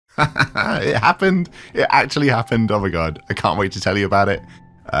It happened. It actually happened. Oh my god. I can't wait to tell you about it.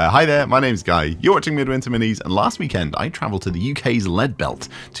 Hi there, my name's Guy. You're watching Midwinter Minis, and last weekend I travelled to the UK's Lead Belt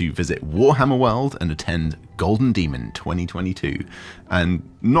to visit Warhammer World and attend Golden Demon 2022. And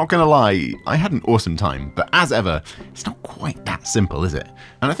not gonna lie, I had an awesome time, but as ever, it's not quite that simple, is it?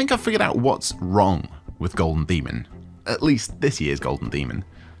 And I think I've figured out what's wrong with Golden Demon. At least this year's Golden Demon.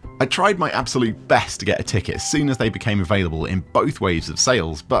 I tried my absolute best to get a ticket as soon as they became available in both waves of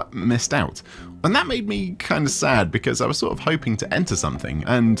sales, but missed out. And that made me kind of sad because I was sort of hoping to enter something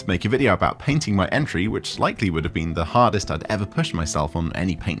and make a video about painting my entry, which likely would have been the hardest I'd ever pushed myself on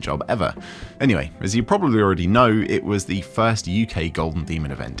any paint job ever. Anyway, as you probably already know, it was the first UK Golden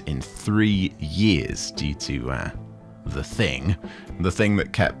Demon event in 3 years due to the thing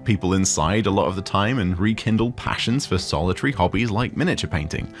that kept people inside a lot of the time and rekindled passions for solitary hobbies like miniature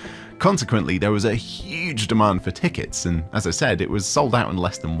painting. Consequently, there was a huge demand for tickets, and as I said, it was sold out in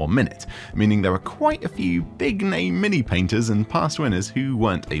less than 1 minute, meaning there were quite a few big name mini painters and past winners who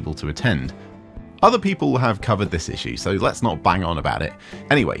weren't able to attend. Other people have covered this issue, so let's not bang on about it.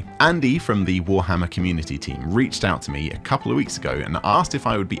 Anyway, Andy from the Warhammer community team reached out to me a couple of weeks ago and asked if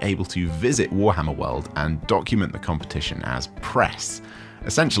I would be able to visit Warhammer World and document the competition as press.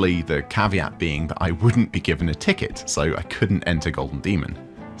 Essentially, the caveat being that I wouldn't be given a ticket, so I couldn't enter Golden Demon.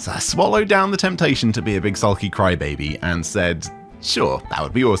 So I swallowed down the temptation to be a big sulky crybaby and said, sure, that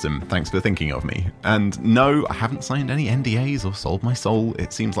would be awesome, thanks for thinking of me. And no, I haven't signed any NDAs or sold my soul.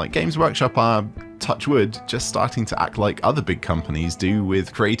 It seems like Games Workshop are, touch wood, just starting to act like other big companies do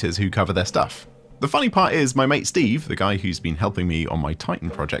with creators who cover their stuff. The funny part is my mate Steve, the guy who's been helping me on my Titan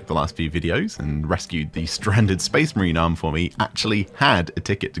project the last few videos and rescued the stranded Space Marine arm for me, actually had a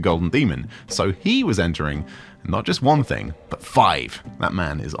ticket to Golden Demon, so he was entering not just one thing, but 5. That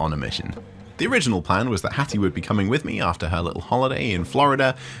man is on a mission. The original plan was that Hattie would be coming with me after her little holiday in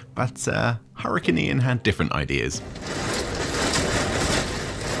Florida, but Hurricane Ian had different ideas.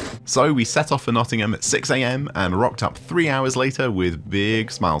 So we set off for Nottingham at 6 AM and rocked up 3 hours later with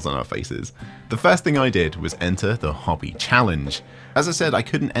big smiles on our faces. The first thing I did was enter the Hobby Challenge. As I said, I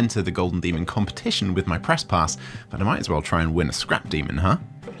couldn't enter the Golden Demon competition with my press pass, but I might as well try and win a scrap demon, huh?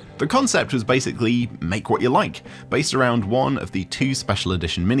 The concept was basically make what you like, based around one of the 2 special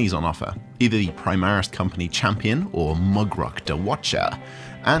edition minis on offer, either the Primaris Company Champion or Mugrok the Watcher,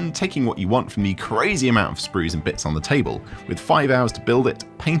 and taking what you want from the crazy amount of sprues and bits on the table, with 5 hours to build it,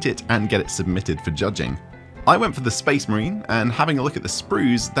 paint it, and get it submitted for judging. I went for the Space Marine, and having a look at the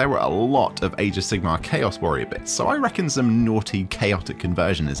sprues, there were a lot of Age of Sigmar Chaos Warrior bits, so I reckon some naughty chaotic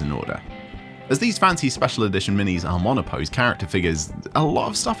conversion is in order. As these fancy special edition minis are monopose character figures, a lot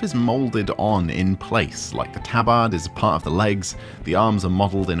of stuff is moulded on in place, like the tabard is a part of the legs, the arms are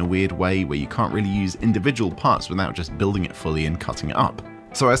modelled in a weird way where you can't really use individual parts without just building it fully and cutting it up.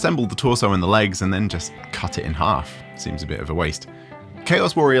 So I assembled the torso and the legs and then just cut it in half. Seems a bit of a waste.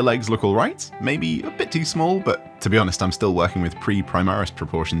 Chaos Warrior legs look alright, maybe a bit too small, but to be honest I'm still working with pre-Primaris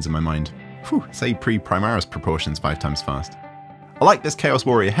proportions in my mind. Whew, say pre-Primaris proportions 5 times fast. I like this Chaos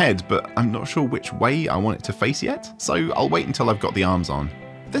Warrior head, but I'm not sure which way I want it to face yet, so I'll wait until I've got the arms on.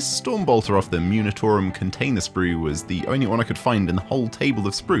 This Stormbolter off the Munitorum container sprue was the only one I could find in the whole table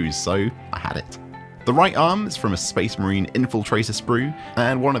of sprues, so I had it. The right arm is from a Space Marine Infiltrator sprue,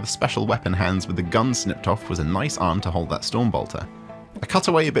 and one of the special weapon hands with the gun snipped off was a nice arm to hold that Stormbolter. I cut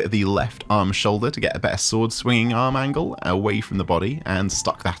away a bit of the left arm shoulder to get a better sword swinging arm angle away from the body, and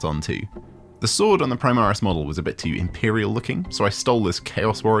stuck that on too. The sword on the Primaris model was a bit too imperial looking, so I stole this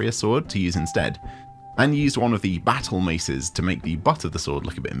Chaos Warrior sword to use instead, and used one of the battle maces to make the butt of the sword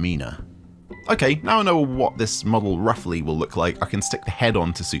look a bit meaner. Okay, now I know what this model roughly will look like, I can stick the head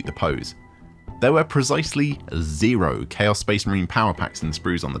on to suit the pose. There were precisely 0 Chaos Space Marine power packs in the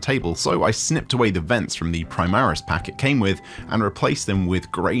sprues on the table, so I snipped away the vents from the Primaris pack it came with and replaced them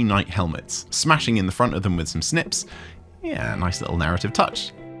with Grey Knight helmets, smashing in the front of them with some snips. Yeah, nice little narrative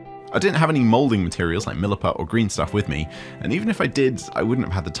touch. I didn't have any moulding materials like milliput or green stuff with me, and even if I did, I wouldn't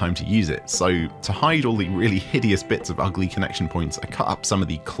have had the time to use it, so to hide all the really hideous bits of ugly connection points, I cut up some of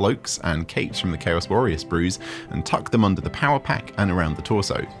the cloaks and capes from the Chaos Warrior sprues and tucked them under the power pack and around the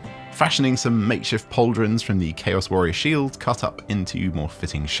torso, fashioning some makeshift pauldrons from the Chaos Warrior shield cut up into more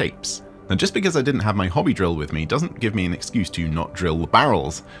fitting shapes. Now just because I didn't have my hobby drill with me doesn't give me an excuse to not drill the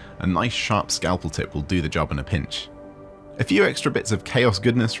barrels. A nice sharp scalpel tip will do the job in a pinch. A few extra bits of chaos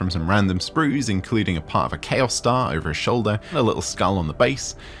goodness from some random sprues, including a part of a chaos star over his shoulder and a little skull on the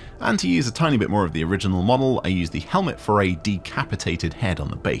base, and to use a tiny bit more of the original model, I used the helmet for a decapitated head on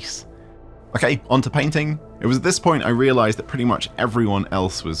the base. Okay, on to painting. It was at this point I realised that pretty much everyone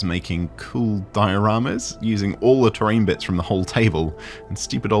else was making cool dioramas, using all the terrain bits from the whole table, and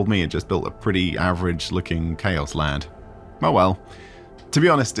stupid old me had just built a pretty average looking Chaos lad. Oh well. To be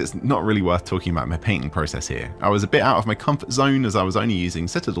honest, it's not really worth talking about my painting process here. I was a bit out of my comfort zone as I was only using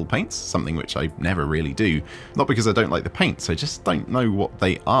Citadel paints, something which I never really do. Not because I don't like the paints, I just don't know what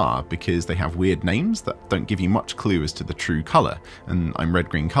they are because they have weird names that don't give you much clue as to the true colour, and I'm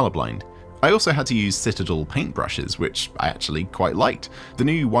red-green colourblind. I also had to use Citadel paintbrushes, which I actually quite liked. The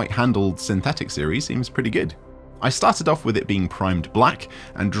new white-handled synthetic series seems pretty good. I started off with it being primed black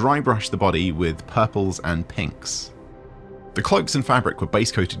and dry brushed the body with purples and pinks. The cloaks and fabric were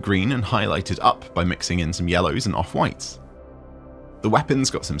base coated green and highlighted up by mixing in some yellows and off-whites. The weapons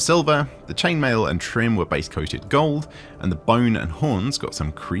got some silver, the chainmail and trim were base coated gold, and the bone and horns got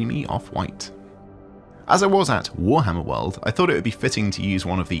some creamy off-white. As I was at Warhammer World, I thought it would be fitting to use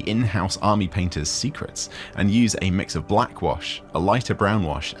one of the in-house army painter's secrets and use a mix of black wash, a lighter brown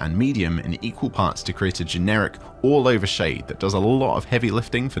wash, and medium in equal parts to create a generic all-over shade that does a lot of heavy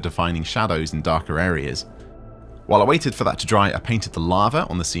lifting for defining shadows in darker areas. While I waited for that to dry, I painted the lava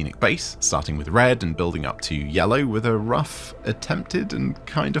on the scenic base, starting with red and building up to yellow with a rough, attempted and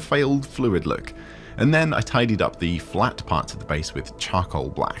kind of failed fluid look. And then I tidied up the flat parts of the base with charcoal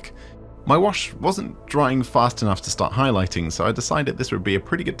black. My wash wasn't drying fast enough to start highlighting, so I decided this would be a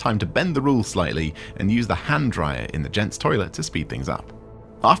pretty good time to bend the rules slightly and use the hand dryer in the gents' toilet to speed things up.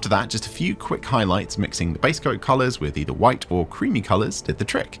 After that, just a few quick highlights mixing the base coat colours with either white or creamy colours did the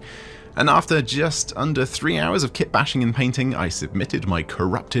trick. And after just under 3 hours of kit bashing and painting, I submitted my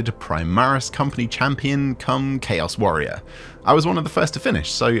corrupted Primaris Company champion come Chaos Warrior. I was one of the first to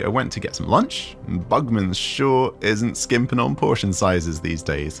finish, so I went to get some lunch. Bugman's sure isn't skimping on portion sizes these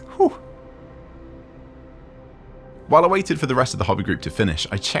days. Whew. While I waited for the rest of the hobby group to finish,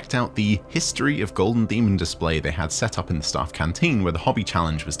 I checked out the History of Golden Demon display they had set up in the staff canteen where the hobby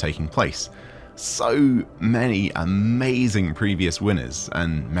challenge was taking place. So many amazing previous winners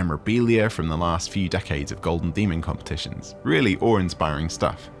and memorabilia from the last few decades of Golden Demon competitions. Really awe-inspiring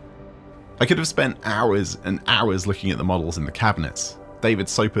stuff. I could have spent hours and hours looking at the models in the cabinets. David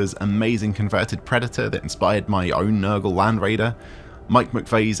Soper's amazing converted Predator that inspired my own Nurgle Land Raider, Mike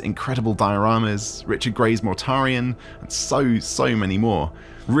McVeigh's incredible dioramas, Richard Gray's Mortarion, and so many more.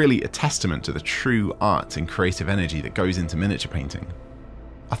 Really a testament to the true art and creative energy that goes into miniature painting.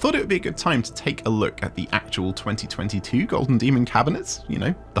 I thought it would be a good time to take a look at the actual 2022 Golden Demon cabinets, you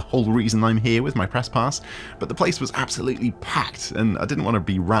know, the whole reason I'm here with my press pass, but the place was absolutely packed and I didn't want to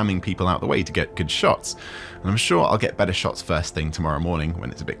be ramming people out the way to get good shots, and I'm sure I'll get better shots first thing tomorrow morning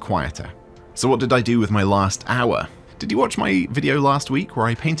when it's a bit quieter. So what did I do with my last hour? Did you watch my video last week where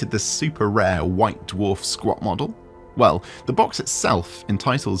I painted this super rare white dwarf squat model? Well, the box itself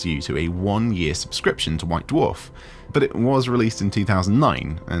entitles you to a 1-year subscription to White Dwarf, but it was released in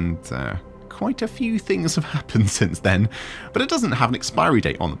 2009, and quite a few things have happened since then, but it doesn't have an expiry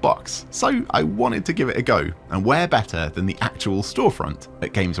date on the box, so I wanted to give it a go, and where better than the actual storefront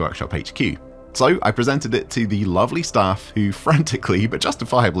at Games Workshop HQ. So I presented it to the lovely staff who frantically but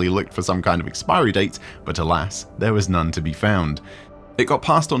justifiably looked for some kind of expiry date, but alas, there was none to be found. It got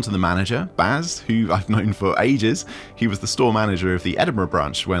passed on to the manager, Baz, who I've known for ages. He was the store manager of the Edinburgh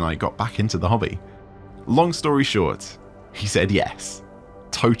branch when I got back into the hobby. Long story short, he said yes.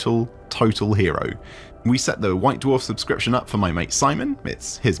 Total hero. We set the White Dwarf subscription up for my mate Simon,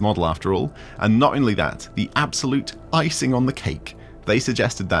 it's his model after all, and not only that, the absolute icing on the cake. They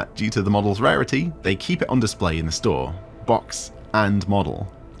suggested that, due to the model's rarity, they keep it on display in the store, box and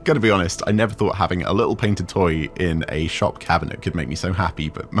model. Gotta be honest, I never thought having a little painted toy in a shop cabinet could make me so happy,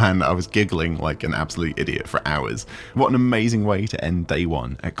 but man, I was giggling like an absolute idiot for hours. What an amazing way to end day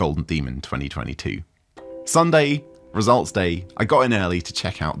one at Golden Demon 2022. Sunday, results day, I got in early to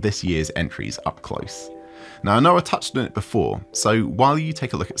check out this year's entries up close. Now I know I touched on it before, so while you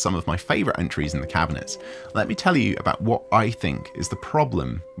take a look at some of my favourite entries in the cabinets, let me tell you about what I think is the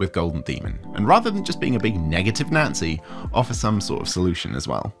problem with Golden Demon, and rather than just being a big negative Nancy, offer some sort of solution as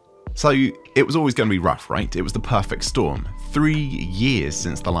well. So it was always going to be rough, right? It was the perfect storm. 3 years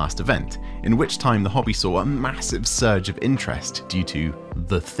since the last event, in which time the hobby saw a massive surge of interest due to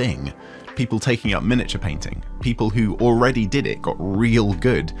the thing. People taking up miniature painting, people who already did it got real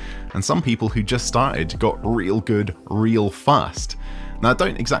good, and some people who just started got real good real fast. Now I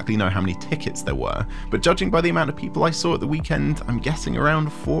don't exactly know how many tickets there were, but judging by the amount of people I saw at the weekend, I'm guessing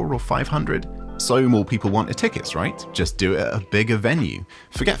around 400 or 500. So more people wanted tickets, right? Just do it at a bigger venue.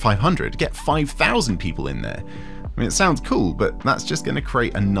 Forget 500, get 5,000 people in there. I mean, it sounds cool, but that's just going to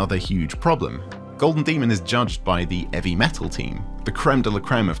create another huge problem. Golden Demon is judged by the Heavy Metal team, the creme de la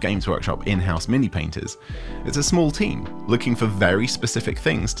creme of Games Workshop in-house mini-painters. It's a small team, looking for very specific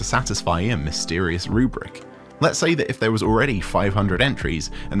things to satisfy a mysterious rubric. Let's say that if there was already 500 entries,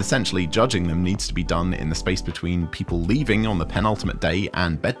 and essentially judging them needs to be done in the space between people leaving on the penultimate day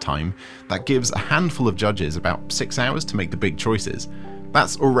and bedtime, that gives a handful of judges about 6 hours to make the big choices.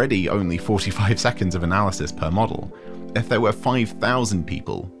 That's already only 45 seconds of analysis per model. If there were 5,000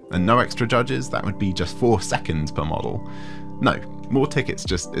 people, and no extra judges, that would be just 4 seconds per model. No, more tickets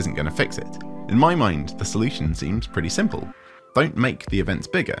just isn't going to fix it. In my mind, the solution seems pretty simple. Don't make the events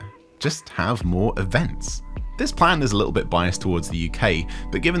bigger, just have more events. This plan is a little bit biased towards the UK,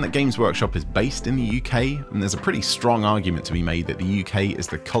 but given that Games Workshop is based in the UK, and there's a pretty strong argument to be made that the UK is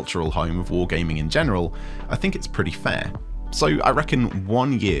the cultural home of wargaming in general, I think it's pretty fair. So I reckon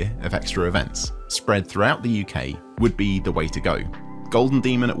 1 year of extra events, spread throughout the UK, would be the way to go. Golden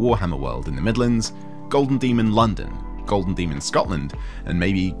Demon at Warhammer World in the Midlands, Golden Demon London, Golden Demon Scotland, and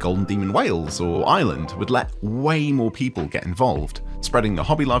maybe Golden Demon Wales or Ireland would let way more people get involved, spreading the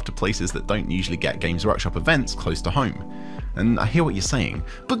hobby love to places that don't usually get Games Workshop events close to home. And I hear what you're saying,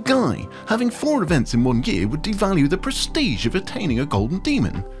 but Guy, having 4 events in 1 year would devalue the prestige of attaining a Golden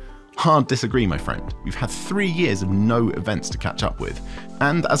Demon. Hard disagree, my friend. We've had 3 years of no events to catch up with,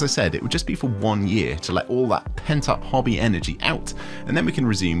 and as I said, it would just be for 1 year to let all that pent-up hobby energy out, and then we can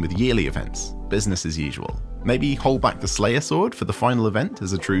resume with yearly events, business as usual. Maybe hold back the Slayer Sword for the final event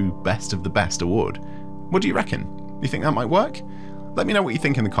as a true best of the best award. What do you reckon? You think that might work? Let me know what you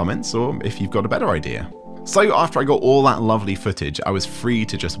think in the comments, or if you've got a better idea. So after I got all that lovely footage, I was free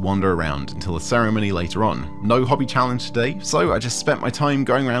to just wander around until the ceremony later on. No hobby challenge today, so I just spent my time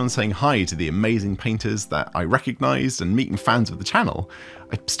going around saying hi to the amazing painters that I recognised and meeting fans of the channel.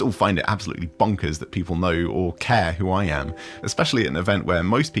 I still find it absolutely bonkers that people know or care who I am, especially at an event where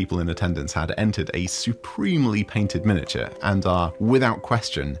most people in attendance had entered a supremely painted miniature and are, without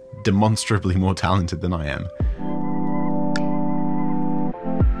question, demonstrably more talented than I am.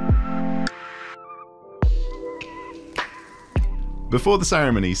 Before the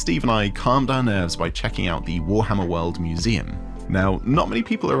ceremony, Steve and I calmed our nerves by checking out the Warhammer World Museum. Now, not many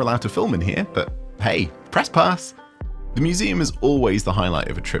people are allowed to film in here, but hey, press pass! The museum is always the highlight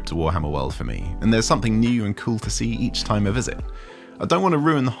of a trip to Warhammer World for me, and there's something new and cool to see each time I visit. I don't want to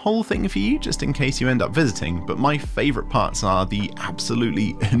ruin the whole thing for you just in case you end up visiting, but my favourite parts are the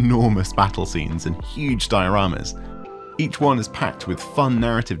absolutely enormous battle scenes and huge dioramas. Each one is packed with fun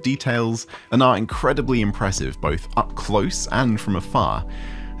narrative details and are incredibly impressive both up close and from afar.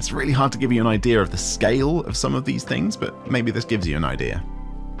 It's really hard to give you an idea of the scale of some of these things, but maybe this gives you an idea.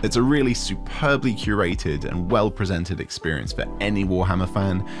 It's a really superbly curated and well presented experience for any Warhammer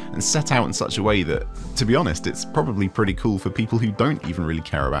fan, and set out in such a way that, to be honest, it's probably pretty cool for people who don't even really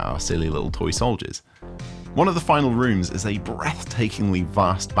care about our silly little toy soldiers. One of the final rooms is a breathtakingly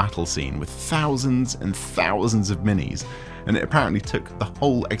vast battle scene with thousands and thousands of minis, and it apparently took the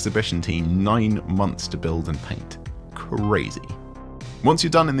whole exhibition team 9 months to build and paint. Crazy. Once you're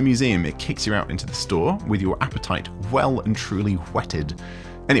done in the museum, it kicks you out into the store with your appetite well and truly whetted.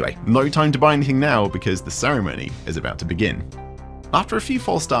 Anyway, no time to buy anything now because the ceremony is about to begin. After a few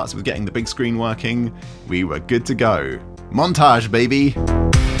false starts with getting the big screen working, we were good to go. Montage, baby!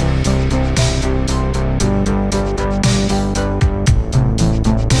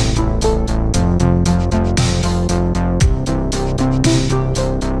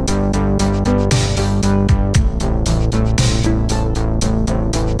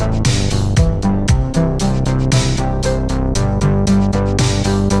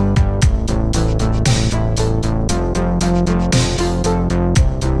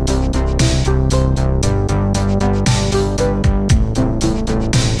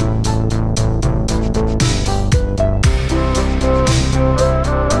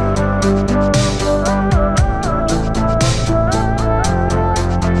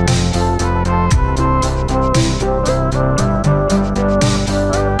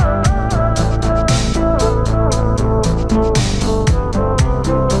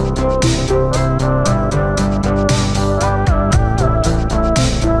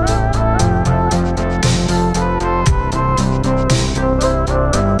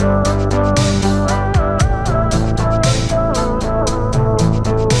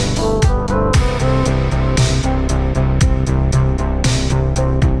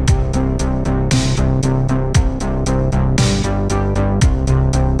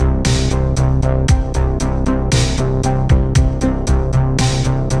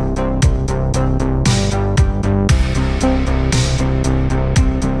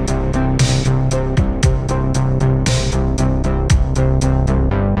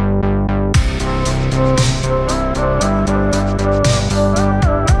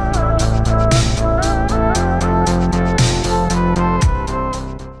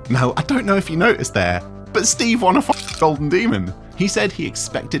 don't know if you noticed there, but Steve won a Golden Demon. He said he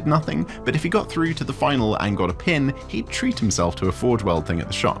expected nothing, but if he got through to the final and got a pin, he'd treat himself to a Forge World thing at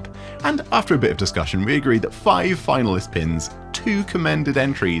the shop. And after a bit of discussion, we agreed that 5 finalist pins, 2 commended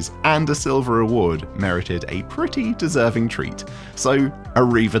entries, and a silver award merited a pretty deserving treat. So, a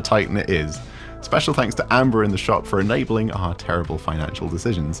Reaver Titan it is. Special thanks to Amber in the shop for enabling our terrible financial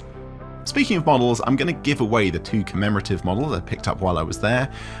decisions. Speaking of models, I'm going to give away the 2 commemorative models I picked up while I was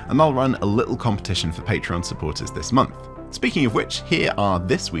there, and I'll run a little competition for Patreon supporters this month. Speaking of which, here are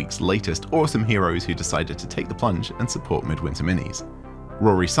this week's latest awesome heroes who decided to take the plunge and support Midwinter Minis.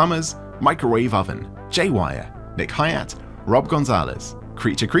 Rory Summers, Microwave Oven, Jay Wire, Nick Hyatt, Rob Gonzalez,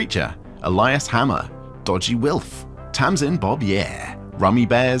 Creature, Elias Hammer, Dodgy Wilf, Tamsin Bob Yeah, Rummy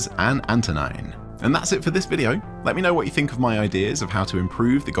Bears, and Antonine. And that's it for this video. Let me know what you think of my ideas of how to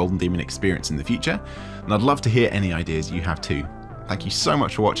improve the Golden Demon experience in the future, and I'd love to hear any ideas you have too. Thank you so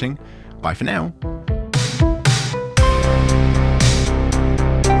much for watching. Bye for now.